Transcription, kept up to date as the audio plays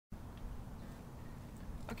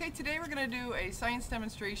Okay, today we're going to do a science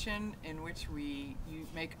demonstration in which you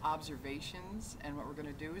make observations, and what we're going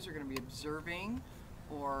to do is we're going to be observing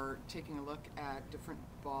or taking a look at different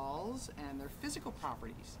balls and their physical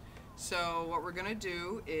properties. So what we're going to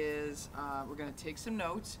do is we're going to take some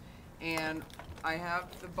notes, and I have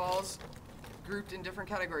the balls grouped in different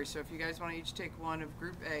categories. So if you guys want to each take one of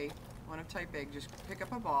group A, one of type A, just pick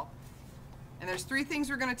up a ball. And there's three things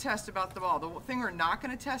we're going to test about the ball. The thing we're not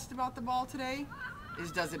going to test about the ball today is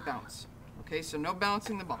does it bounce. Okay, so no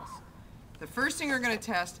bouncing the balls. The first thing we're going to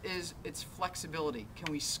test is its flexibility.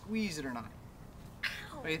 Can we squeeze it or not?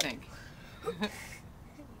 What do you think?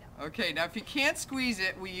 Okay, now if you can't squeeze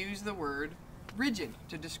it, we use the word rigid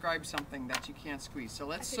to describe something that you can't squeeze. So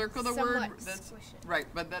let's circle the word. That's right,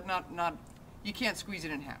 but that not you can't squeeze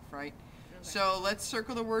it in half, right? Okay. So let's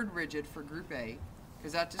circle the word rigid for group A,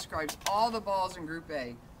 because that describes all the balls in group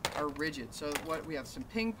A are rigid. So what we have some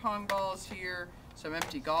ping pong balls here, some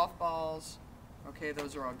empty golf balls. Okay,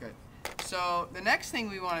 those are all good. So the next thing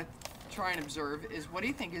we want to try and observe is, what do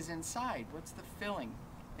you think is inside? What's the filling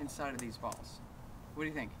inside of these balls? What do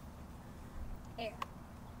you think? Air.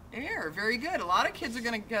 Air, very good. A lot of kids are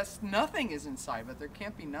going to guess nothing is inside, but there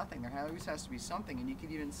can't be nothing. There always has to be something, and you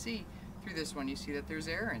can even see through this one, you see that there's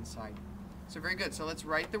air inside. So very good. So let's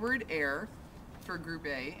write the word air for group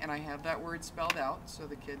A, and I have that word spelled out so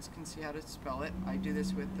the kids can see how to spell it. I do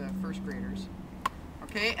this with first graders.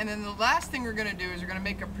 Okay, and then the last thing we're going to do is we're going to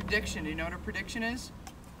make a prediction. Do you know what a prediction is?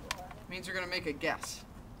 It means we're going to make a guess.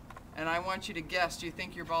 And I want you to guess, do you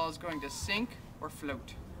think your ball is going to sink or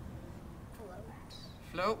float? Float.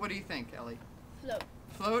 Float? What do you think, Ellie? Float.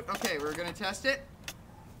 Float? Okay, we're going to test it.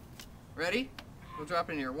 Ready? We'll drop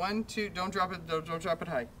it in here. 1, 2, don't drop it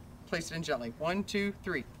high. Place it in gently. 1, 2,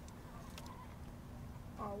 3.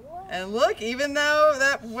 And look, even though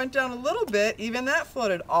that went down a little bit, even that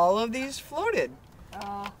floated. All of these floated.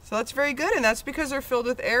 So that's very good, and that's because they're filled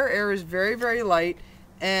with air. Air is very, very light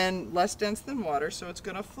and less dense than water, so it's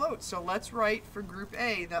going to float. So let's write for group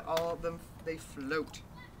A that all of them, they float.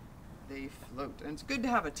 They float. And it's good to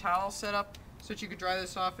have a towel set up so that you could dry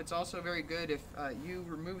this off. It's also very good if you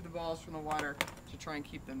remove the balls from the water to try and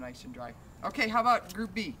keep them nice and dry. Okay, how about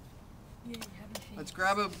group B? Yeah, let's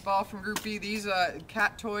grab a ball from group B. These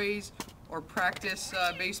cat toys or practice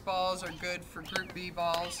baseballs are good for group B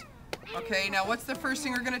balls. Okay, now what's the first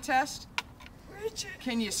thing we're going to test? Rigid.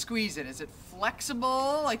 Can you squeeze it? Is it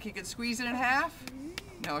flexible, like you could squeeze it in half?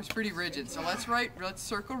 No, it's pretty rigid. So let's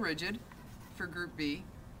circle rigid for group B.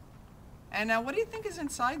 And now what do you think is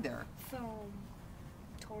inside there? Foam.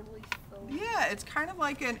 Totally foam. Yeah, it's kind of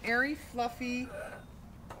like an airy, fluffy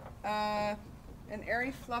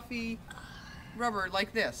rubber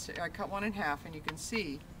like this. I cut one in half and you can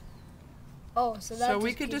see. Oh, so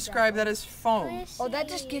we could describe that as foam. Oh, that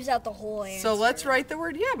just gives out the whole answer. So let's write the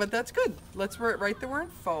word, yeah, but that's good. Let's write the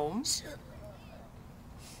word foam.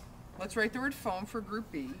 Let's write the word foam for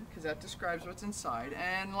group B, because that describes what's inside.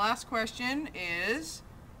 And last question is,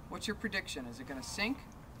 what's your prediction? Is it going to sink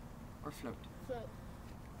or float? Float.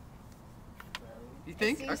 You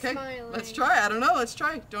think? Okay, smiling. Let's try. I don't know. Let's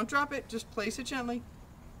try. Don't drop it. Just place it gently.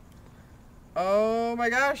 Oh my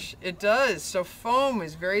gosh, it does. So foam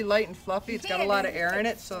is very light and fluffy. It's got a lot of air in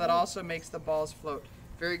it, so that also makes the balls float.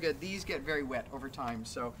 Very good. These get very wet over time,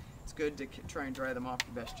 so it's good to try and dry them off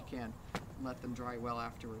the best you can and let them dry well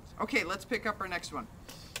afterwards. Okay, let's pick up our next one.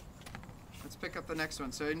 Let's pick up the next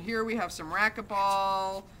one. So in here we have some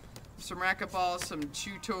racquetball, some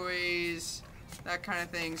chew toys, that kind of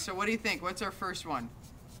thing. So what do you think? What's our first one?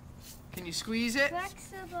 Can you squeeze it?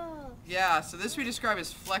 Flexible. Yeah, so this we describe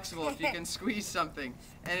as flexible if you can squeeze something.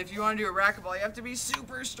 And if you want to do a racquetball, you have to be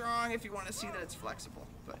super strong if you want to see that it's flexible.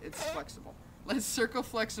 But it's flexible. Let's circle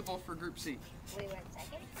flexible for group C. Wait 1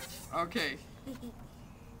 second. Okay.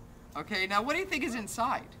 Okay, now what do you think is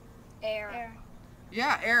inside? Air.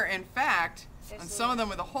 Yeah, air. In fact, on some of them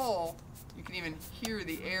with a hole, you can even hear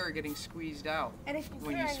the air getting squeezed out And if you put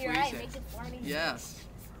when it you on squeeze your eye, it. it makes it flying. Yes.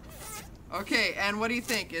 Okay, and what do you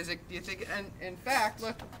think? Do you think, and in fact,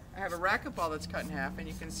 look, I have a racquetball that's cut in half, and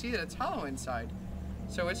you can see that it's hollow inside.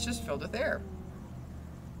 So it's just filled with air.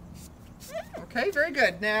 Okay, very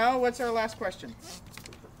good. Now, what's our last question?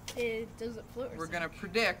 Does it float or We're going to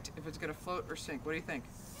predict if it's going to float or sink. What do you think?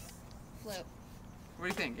 float? What do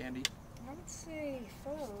you think, Andy? I would say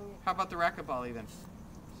float. How about the racquetball even?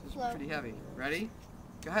 This is Float. pretty heavy. Ready?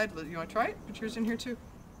 Go ahead. You want to try it? Put yours in here too.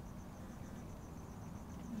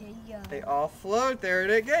 Yeah. They all float. There it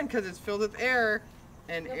again, because it's filled with air,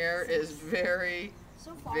 and Yep. air is very,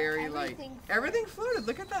 So far, very light. Everything floated.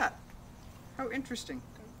 Look at that. How interesting.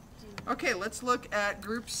 Okay, let's look at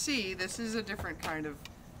group C. This is a different kind of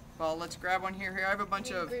ball. Let's grab one here. Here I have a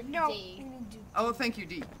bunch of, No. D. oh, thank you,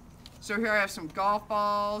 Dee. So here I have some golf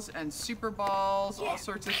balls and super balls, all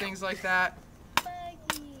sorts of things like that.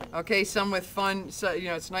 Okay, some with fun, so, you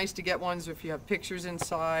know, it's nice to get ones if you have pictures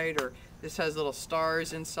inside, or this has little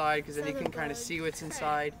stars inside, because then you can kind of see what's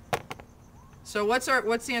inside. So what's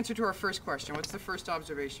the answer to our first question? What's the first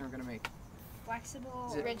observation we're going to make? Flexible.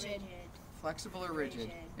 Is it Rigid. Flexible or rigid?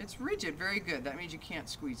 Rigid. It's rigid, very good. That means you can't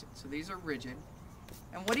squeeze it. So these are rigid.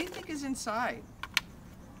 And what do you think is inside?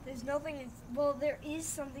 There's nothing. Well, there is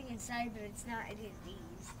something inside, but it's not in these.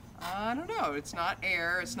 I don't know. It's not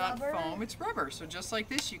air. It's not Rubber? foam. It's rubber. So just like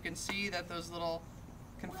this, you can see that those little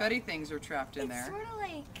confetti things are trapped in It's there. sort of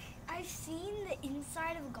like I've seen the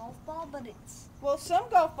inside of a golf ball, but it's Well, some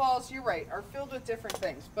golf balls, you're right, are filled with different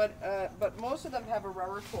things, but most of them have a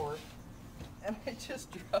rubber core. And I just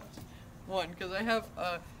dropped one because I have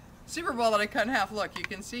a super ball that I cut in half. Look, you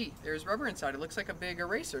can see there's rubber inside. It looks like a big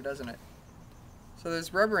eraser, doesn't it? So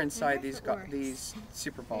there's rubber inside these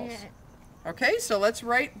super balls. Okay, so let's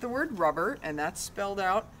write the word rubber, and that's spelled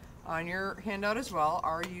out on your handout as well.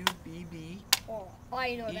 R-U-B-B. oh,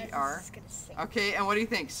 I know that's E-R. just gonna sink. Okay, and what do you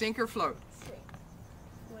think? Sink or float? Sink.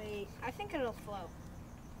 Wait, I think it'll float.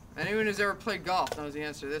 Anyone who's ever played golf knows the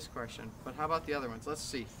answer to this question. But how about the other ones? Let's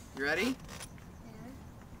see. You ready?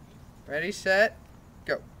 Ready, set,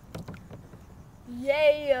 go.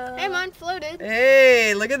 Yeah. Hey, mine floated.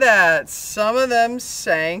 Hey, look at that. Some of them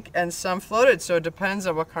sank and some floated, so it depends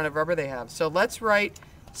on what kind of rubber they have. So let's write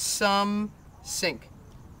some sink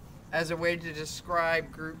as a way to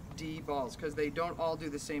describe group D balls, because they don't all do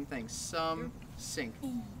the same thing. Some sink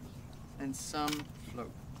and some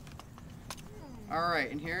float. All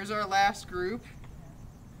right, and here's our last group.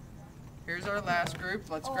 Here's our last group.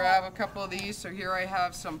 Let's grab a couple of these. So here I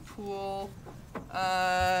have some pool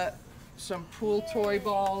toy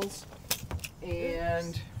balls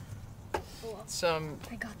and some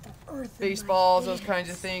I got the earth. baseballs, those kinds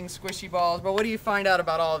of things, squishy balls. But what do you find out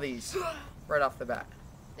about all these right off the bat?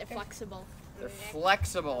 They're flexible. They're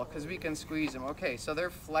flexible because we can squeeze them. Okay, so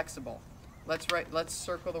they're flexible. Let's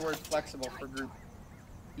circle the word flexible for group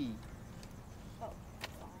E.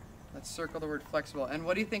 Let's circle the word flexible. And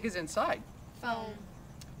what do you think is inside? Foam.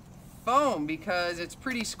 Foam, because it's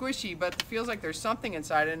pretty squishy, but it feels like there's something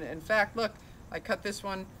inside. And in fact, look, I cut this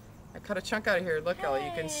one, I cut a chunk out of here. Look, Ellie,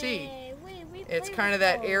 you can see. It's kind of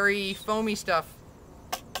that airy, foamy stuff,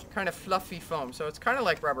 kind of fluffy foam. So it's kind of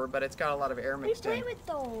like rubber, but it's got a lot of air mixed in. We play with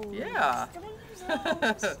those. Yeah. Don't use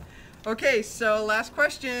those. Okay, so last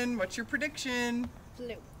question. What's your prediction?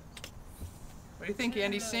 Blue. What do you think,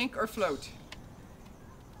 Andy? Sink or float?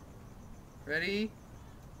 Ready?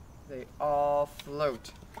 They all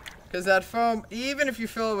float. Because that foam, even if you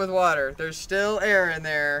fill it with water, there's still air in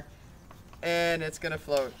there, and it's going to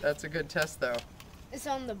float. That's a good test, though. It's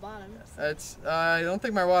on the bottom. I don't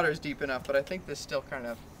think my water is deep enough, but I think this still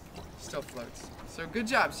floats. So good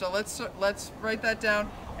job. So let's write that down.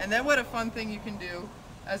 And then what a fun thing you can do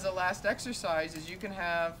as a last exercise is you can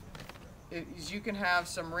have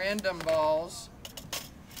some random balls,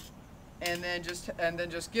 and then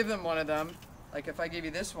just give them one of them. Like if I gave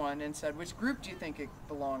you this one and said, which group do you think it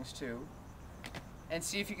belongs to? And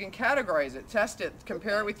see if you can categorize it, test it,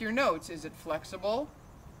 compare it with your notes. Is it flexible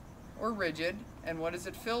or rigid? And what is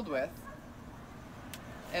it filled with?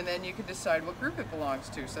 And then you can decide what group it belongs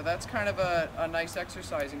to. So that's kind of a nice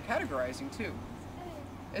exercise in categorizing too.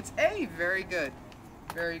 It's A, very good.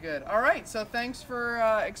 Very good. All right, so thanks for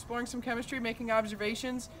exploring some chemistry, making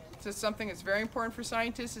observations. So something that's very important for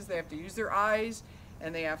scientists is they have to use their eyes,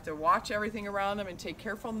 and they have to watch everything around them and take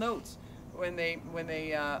careful notes when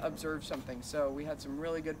they observe something. So we had some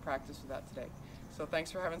really good practice with that today. So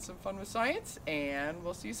thanks for having some fun with science, and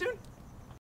we'll see you soon.